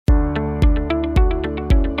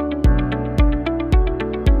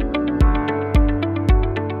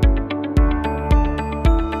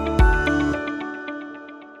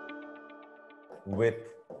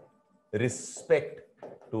respect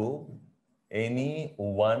to any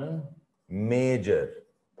one major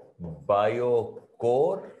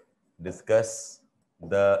biocore, discuss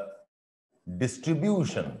the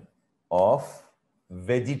distribution of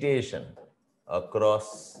vegetation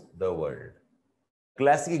across the world.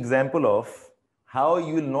 Classic example of how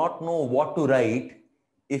you will not know what to write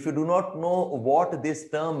if you do not know what this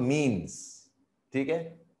term means. ठीक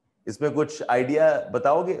है? इसमें कुछ idea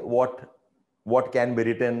बताओगे what can be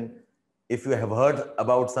written if you have heard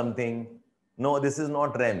about something? No, this is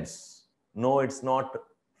not REMS. No, it's not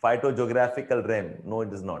phytogeographical REM. No,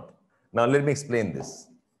 it is not. Now let me explain this.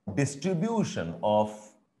 Distribution of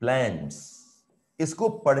plants. इसको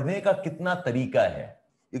पढ़ने का कितना तरीका है?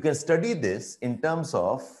 You can study this in terms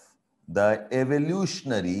of the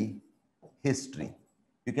evolutionary history.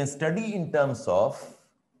 You can study in terms of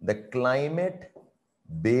the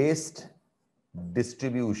climate-based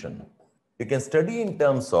distribution. You can study in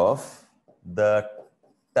terms of the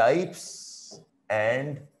types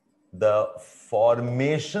and the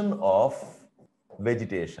formation of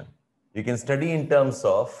vegetation. You can study in terms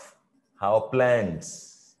of how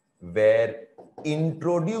plants were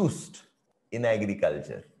introduced in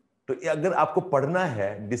agriculture. तो अगर आपको पढ़ना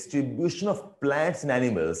है distribution of plants and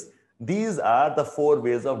animals, these are the 4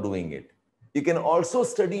 ways of doing it. You can also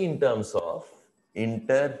study in terms of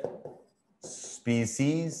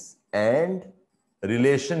interspecies and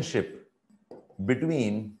relationship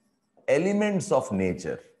between elements of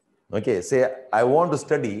nature. Okay, say I want to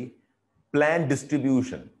study plant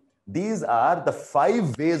distribution. These are the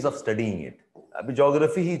 5 ways of studying it. अभी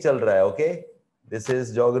geography ही चल रहा है, okay? This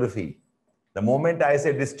is geography. The moment I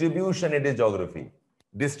say distribution, it is geography.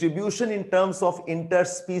 Distribution in terms of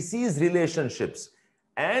interspecies relationships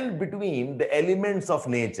and between the elements of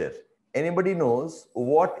nature. Anybody knows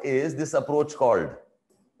what is this approach called?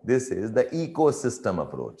 This is the ecosystem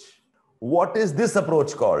approach. What is this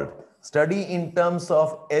approach called? Study in terms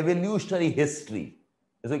of evolutionary history.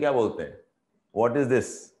 इसको क्या बोलते हैं? What is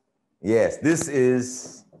this? Yes, this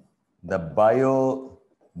is the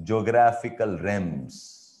biogeographical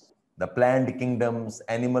realms. The plant kingdoms,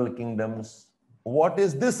 animal kingdoms. What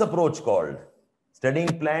is this approach called?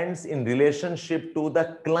 Studying plants in relationship to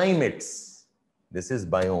the climates. This is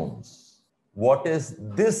biomes. What is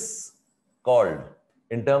this called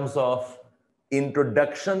in terms of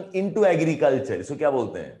introduction into agriculture? इसको क्या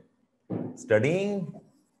बोलते हैं? Studying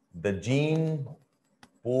the gene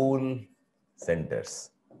pool centers.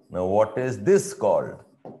 Now, what is this called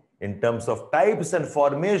in terms of types and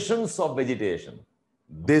formations of vegetation?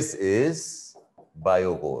 This is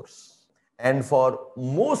biocores. And for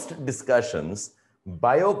most discussions,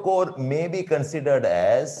 biocore may be considered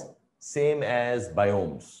as same as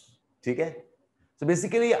biomes. Okay? So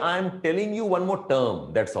basically, I'm telling you one more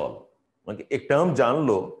term, that's all. Okay? एक term जान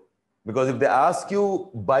लो, because if they ask you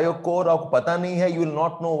biocore, आपको पता नहीं है, you will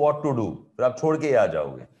not know what to do. फिर आप छोड़ के आ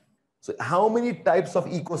जाओगे. So how many types of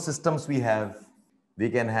ecosystems we have? We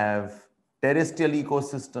can have terrestrial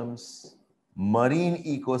ecosystems, marine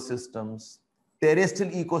ecosystems.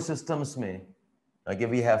 Terrestrial ecosystems में, okay,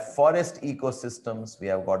 we have forest ecosystems, we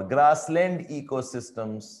have got grassland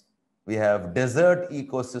ecosystems, we have desert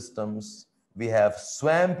ecosystems, we have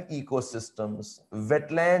swamp ecosystems,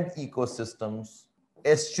 wetland ecosystems,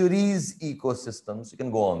 estuaries ecosystems. You can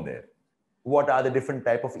go on there. What are the different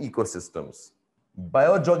type of ecosystems?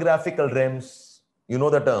 Biogeographical realms, you know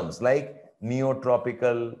the terms like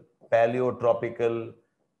neotropical, paleotropical,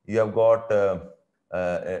 you have got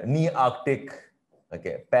Nearctic,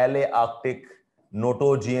 okay, Palearctic,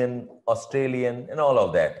 Notogean, Australian, and all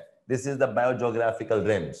of that. This is the biogeographical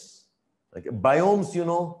realms. Okay. Biomes, you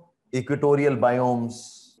know, equatorial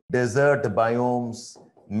biomes, desert biomes,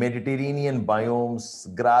 Mediterranean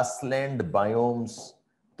biomes, grassland biomes,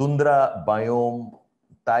 tundra biome,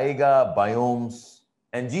 taiga biomes,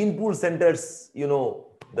 and gene pool centers, you know,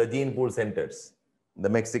 the gene pool centers. The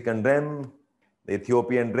Mexican realm, the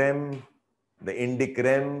Ethiopian realm, the Indic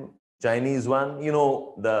realm, Chinese one, you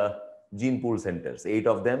know, the gene pool centers, 8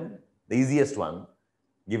 of them. The easiest one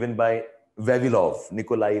given by Vavilov,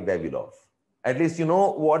 Nikolai Vavilov. At least you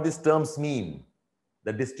know what these terms mean.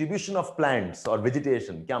 The distribution of plants or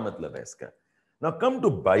vegetation, kya matlab hai iska? Now come to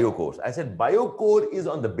biocores. I said biocore is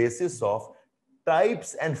on the basis of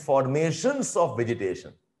types and formations of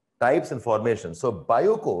vegetation. Types and formations. So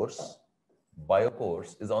biocores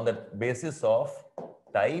is on the basis of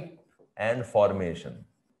type and formation.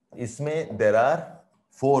 Isme there are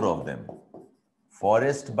 4 of them.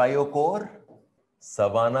 Forest biocore,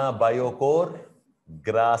 savanna biocore,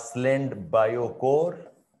 grassland biocore,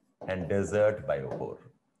 and desert biocore.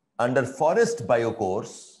 Under forest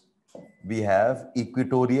biocores, we have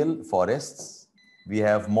equatorial forests, we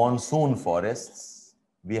have monsoon forests,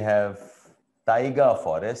 we have taiga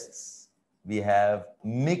forests, we have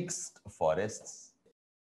mixed forests.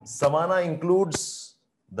 Savanna includes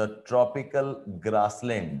the tropical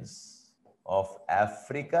grasslands of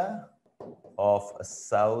Africa, of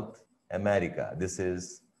South America. This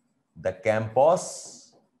is the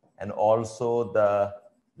campos and also the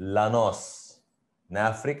llanos. In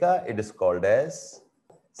Africa, it is called as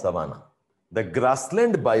savanna. The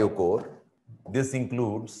grassland biochore, this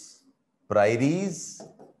includes prairies,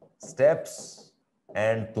 steppes,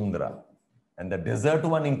 and tundra. And the desert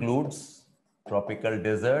one includes tropical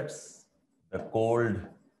deserts, the cold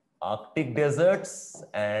Arctic deserts,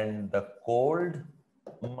 and the cold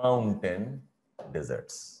mountain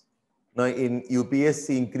deserts. Now in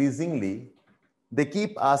UPSC, increasingly, they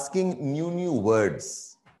keep asking new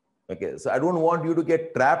words. Okay, so I don't want you to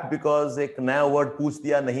get trapped because एक नया word पूछ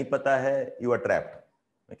दिया नहीं पता है, you are trapped.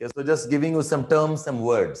 Okay, so just giving you some terms, some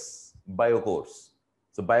words. Biochores.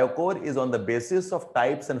 So biochore is on the basis of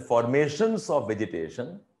types and formations of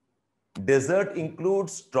vegetation. Desert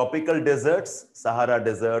includes tropical deserts, Sahara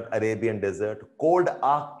Desert, Arabian Desert, cold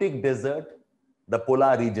Arctic Desert, the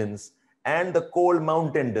polar regions, and the cold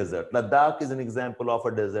mountain desert. Ladakh is an example of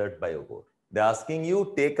a desert biochore. They're asking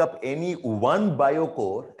you take up any one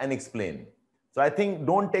biochore and explain. So I think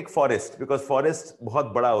don't take forest because forest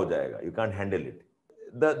बहुत बड़ा हो जाएगा. You can't handle it.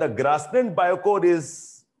 The grassland biochore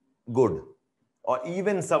is good. Or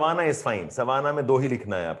even savanna is fine. Savanna में दो ही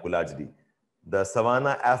लिखना है आपको largely. The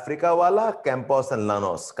savanna Africa wala, campos and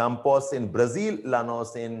llanos. Campos in Brazil,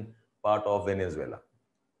 llanos in part of Venezuela.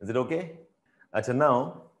 Is it okay? Achha,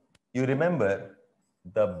 now you remember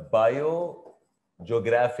the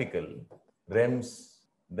biogeographical realms.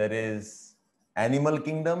 There is animal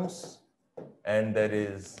kingdoms and there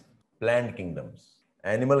is plant kingdoms.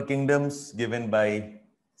 Animal kingdoms given by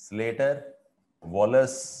Slater,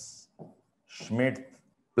 Wallace, Schmidt.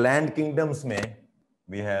 Plant kingdoms mein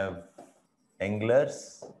we have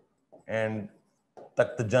anglers and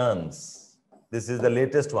taktjans. This is the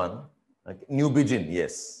latest one. Newbiggin,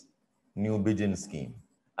 yes. Newbiggin scheme.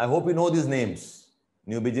 I hope you know these names.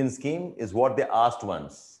 Newbiggin scheme is what they asked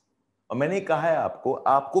once. और मैंने कहा है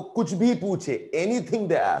आपको कुछ भी पूछे, anything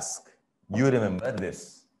they ask, you remember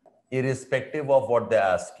this, irrespective of what they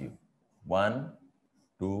ask you. 1,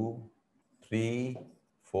 2, 3,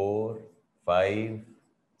 4, 5,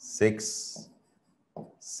 6,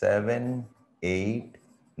 7, 8,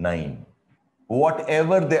 9.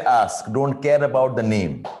 Whatever they ask, don't care about the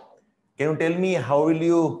name. Can you tell me how will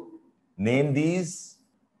you name these?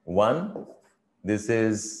 1, this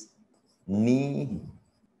is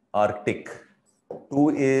Arctic. 2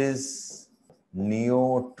 is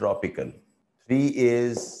Neotropical. 3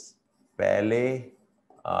 is Palearctic.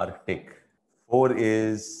 4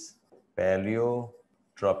 is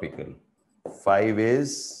Paleotropical. 5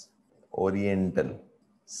 is Oriental.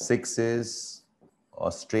 6 is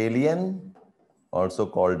Australian, also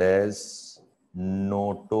called as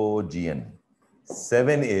Notogean.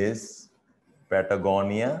 7 is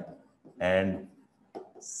Patagonia and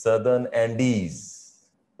Southern Andes.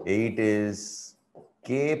 8 is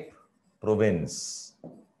Cape Province.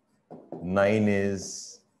 9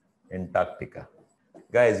 is Antarctica.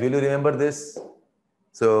 Guys, will you remember this?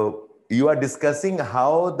 So you are discussing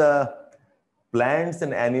how the plants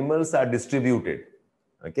and animals are distributed.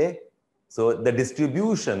 Okay? So the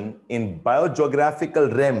distribution in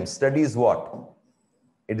biogeographical realm studies what?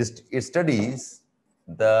 It studies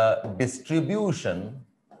the distribution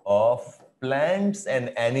of plants and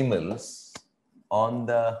animals on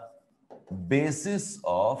the basis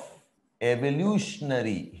of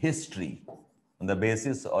evolutionary history, on the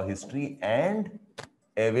basis of history and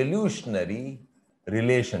evolutionary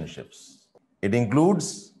relationships. It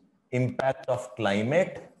includes impact of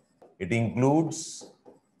climate, it includes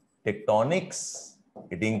tectonics,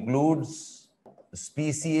 it includes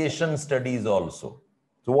speciation studies also.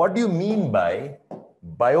 So what do you mean by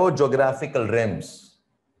biogeographical realms?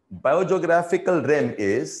 Biogeographical realm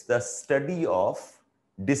is the study of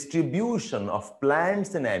distribution of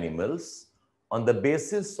plants and animals on the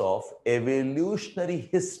basis of evolutionary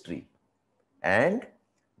history and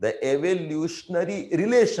the evolutionary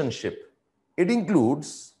relationship. It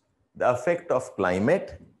includes the effect of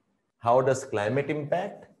climate, how does climate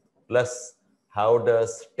impact, plus how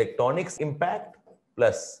does tectonics impact,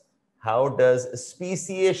 plus how does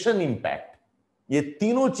speciation impact. ये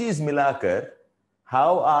तीनों चीज मिलाकर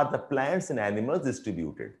how are the plants and animals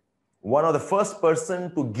distributed. One of the first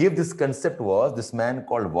person to give this concept was this man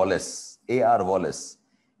called Wallace, A.R. Wallace.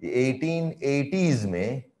 1880s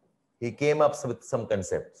में he came up with some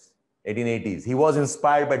concepts. 1880s. He was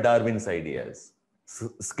inspired by Darwin's ideas.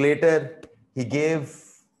 Sclater, he gave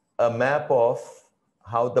a map of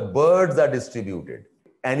how the birds are distributed,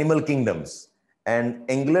 animal kingdoms. And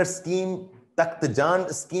Engler's scheme,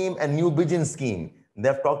 Takht-Jan scheme, and New Biggin scheme, they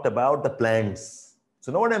have talked about the plants.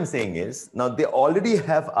 So now what I'm saying is, now they already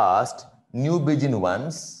have asked New Biggin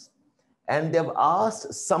once, and they have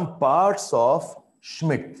asked some parts of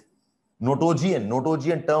Schmidt.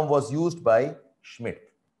 Notogian term was used by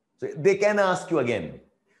Schmidt. So they can ask you again.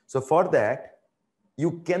 So for that,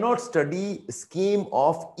 you cannot study scheme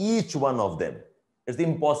of each one of them. It's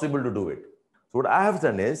impossible to do it. So what I have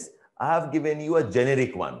done is, I have given you a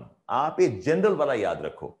generic one. आप एक general वाला याद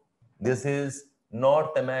रखो. This is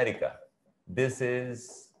North America. This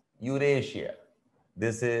is Eurasia.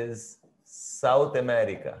 This is South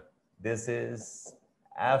America. This is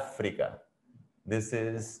Africa. This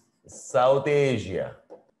is South Asia.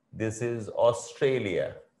 This is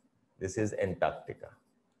Australia. This is Antarctica.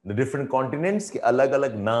 The different continents के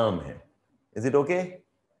अलग-अलग नाम हैं. Is it okay?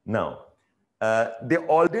 Now, they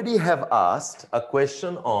already have asked a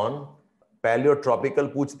question on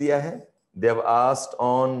paleotropical पूछ दिया है. They have asked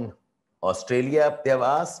on Australia, they have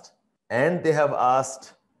asked, and they have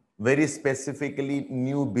asked very specifically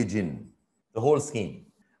New Biggin, the whole scheme.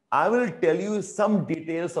 I will tell you some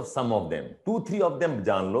details of some of them. 2-3 of them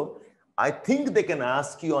jaan lo. I think they can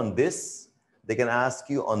ask you on this. They can ask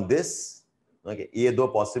you on this. Okay, ye do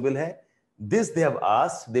possible hai. This they have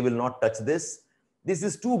asked. They will not touch this. This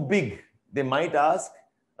is too big. They might ask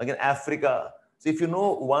again Africa. So if you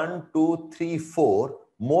know 1, 2, 3, 4,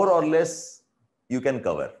 more or less you can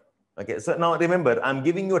cover. Okay. So now remember, I'm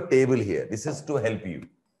giving you a table here. This is to help you.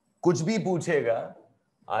 Kuch bhi पूछेगा,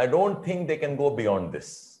 I don't think they can go beyond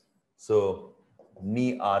this. So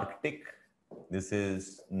Nearctic, this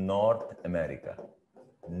is North America.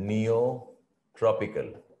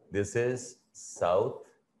 Neotropical, this is South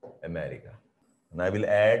America. And I will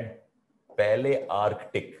add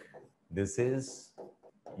Palearctic, this is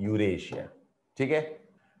Eurasia. Okay?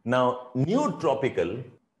 Now, Neotropical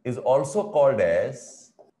is also called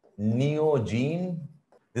as Neogene.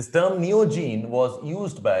 This term Neogene was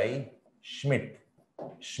used by Schmidt.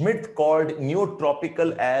 Schmidt called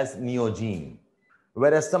Neotropical as Neogene,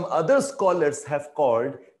 whereas some other scholars have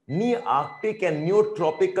called Nearctic and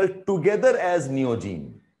Neotropical together as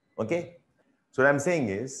Neogene. Okay? So what I'm saying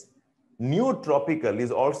is, Neotropical is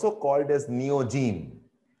also called as Neogene.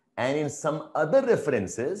 And in some other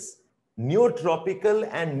references, Neotropical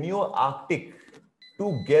and Nearctic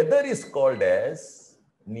together is called as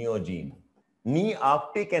Neogene.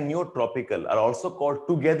 Nearctic and Neotropical are also called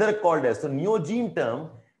together called as. So Neogene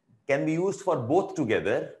term can be used for both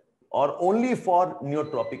together or only for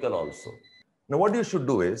Neotropical also. Now what you should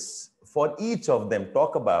do is, for each of them,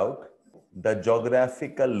 talk about the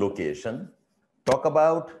geographical location, talk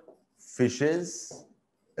about fishes,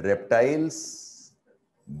 reptiles,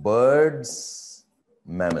 birds,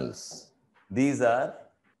 mammals. These are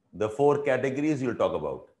the 4 categories you'll talk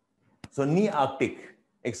about. So Nearctic,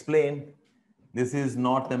 explain. This is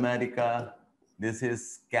North America. This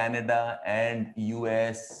is Canada and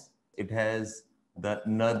US. It has the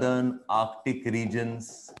northern Arctic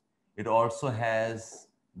regions. It also has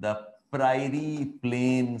the prairie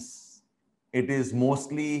plains. It is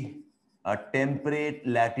mostly temperate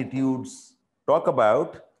latitudes. Talk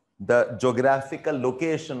about the geographical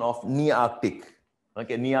location of Nearctic.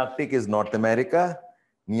 Okay, Nearctic is North America.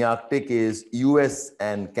 Nearctic is US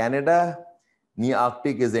and Canada.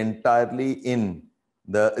 Nearctic is entirely in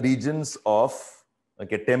the regions of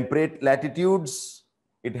temperate latitudes.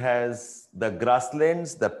 It has the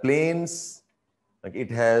grasslands, the plains. It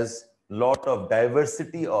has a lot of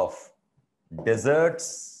diversity of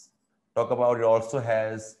deserts. Talk about it also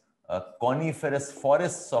has coniferous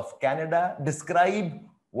forests of Canada. Describe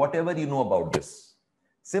whatever you know about this.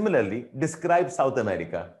 Similarly, describe South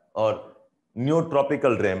America or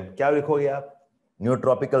Neotropical rim. Kya likhoge aap?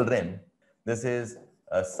 Neotropical rim. This is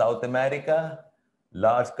South America,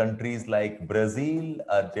 large countries like Brazil,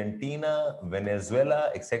 Argentina, Venezuela,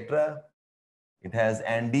 etc. It has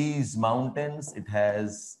Andes mountains. It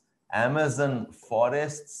has Amazon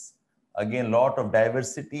forests. Again, lot of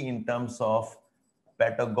diversity in terms of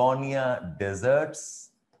Patagonia deserts.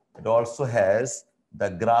 It also has the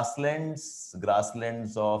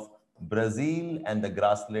grasslands of Brazil and the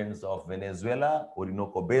grasslands of Venezuela,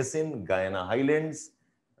 Orinoco Basin, Guyana Highlands,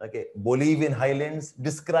 okay, Bolivian Highlands.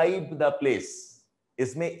 Describe the place.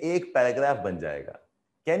 इसमें एक paragraph बन जाएगा.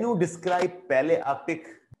 Can you describe Palearctic?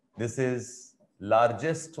 This is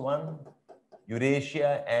largest one,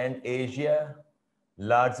 Eurasia and Asia,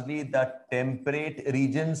 largely the temperate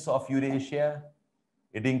regions of Eurasia.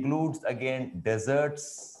 It includes again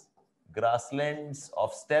deserts, grasslands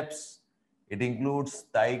of steppes. It includes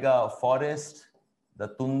taiga forest, the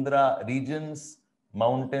tundra regions,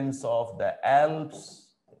 mountains of the Alps.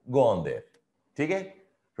 Go on there. Okay?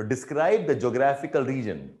 So describe the geographical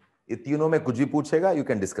region. ये तीनों में कुछ भी पूछेगा, you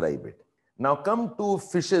can describe it. Now come to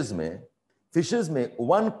fishes में. Fishes में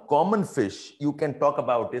one common fish you can talk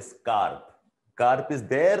about is carp. Carp is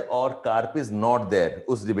there or carp is not there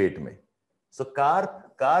उस debate में. So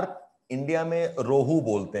carp India में रोहू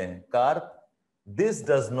बोलते हैं. Carp, this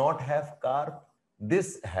does not have carp.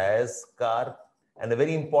 This has carp and a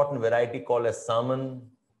very important variety called as salmon.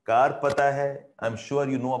 Carp पता है. I'm sure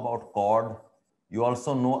you know about cod. You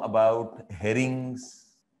also know about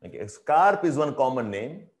herrings. Okay. Carp is one common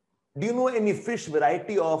name. Do you know any fish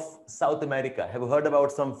variety of South America? Have you heard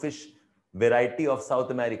about some fish variety of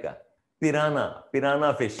South America?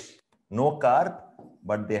 Piranha fish. No carp,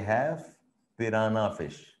 but they have piranha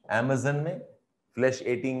fish. Amazon में flesh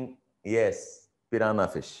eating, yes, piranha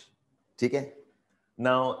fish. ठीक है?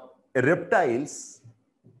 Now, reptiles,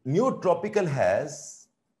 New Tropical has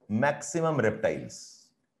maximum reptiles.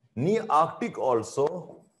 New Arctic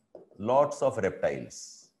also lots of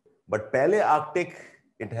reptiles. But Palearctic,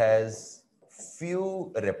 it has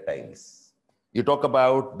few reptiles. You talk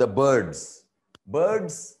about the birds.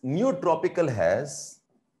 Birds, New Tropical has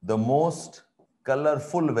the most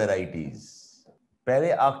colorful varieties.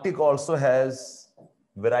 Palearctic also has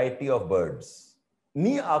variety of birds.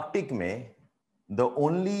 Nearctic में the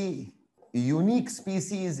only unique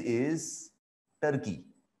species is turkey.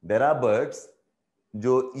 There are birds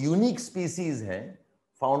जो unique species हैं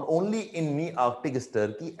found only in Nearctic is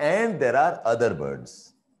turkey, and there are other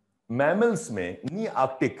birds. Mammals में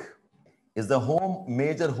Nearctic is the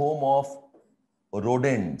major home of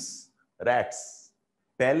rodents, rats.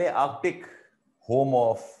 Palearctic home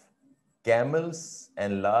of camels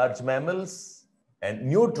and large mammals, and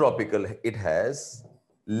New Tropical it has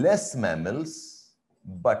less mammals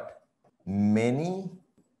but many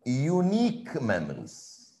unique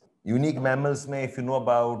mammals. Unique mammals में if you know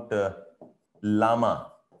about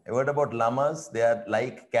llama. You heard about llamas? They are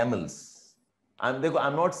like camels. I'm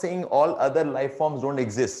not saying all other life forms don't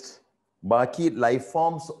exist. बाकी life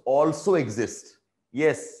forms also exist.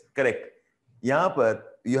 Yes, correct. यहाँ पर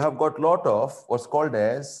you have got lot of what's called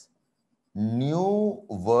as New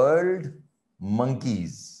World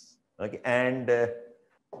monkeys. Okay, and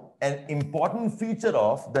an important feature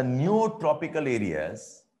of the new tropical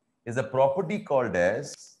areas is a property called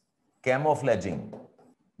as camouflaging.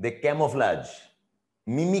 They camouflage,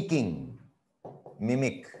 mimicking,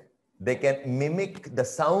 mimic. They can mimic the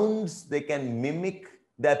sounds, they can mimic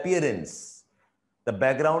the appearance. The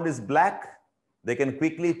background is black, they can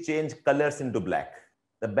quickly change colors into black.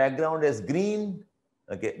 The background is green,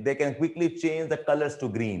 okay, they can quickly change the colors to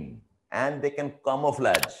green, and they can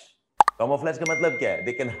camouflage. Camouflage का मतलब क्या है?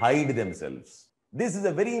 They can hide themselves. This is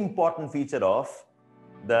a very important feature of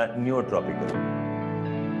the neotropical.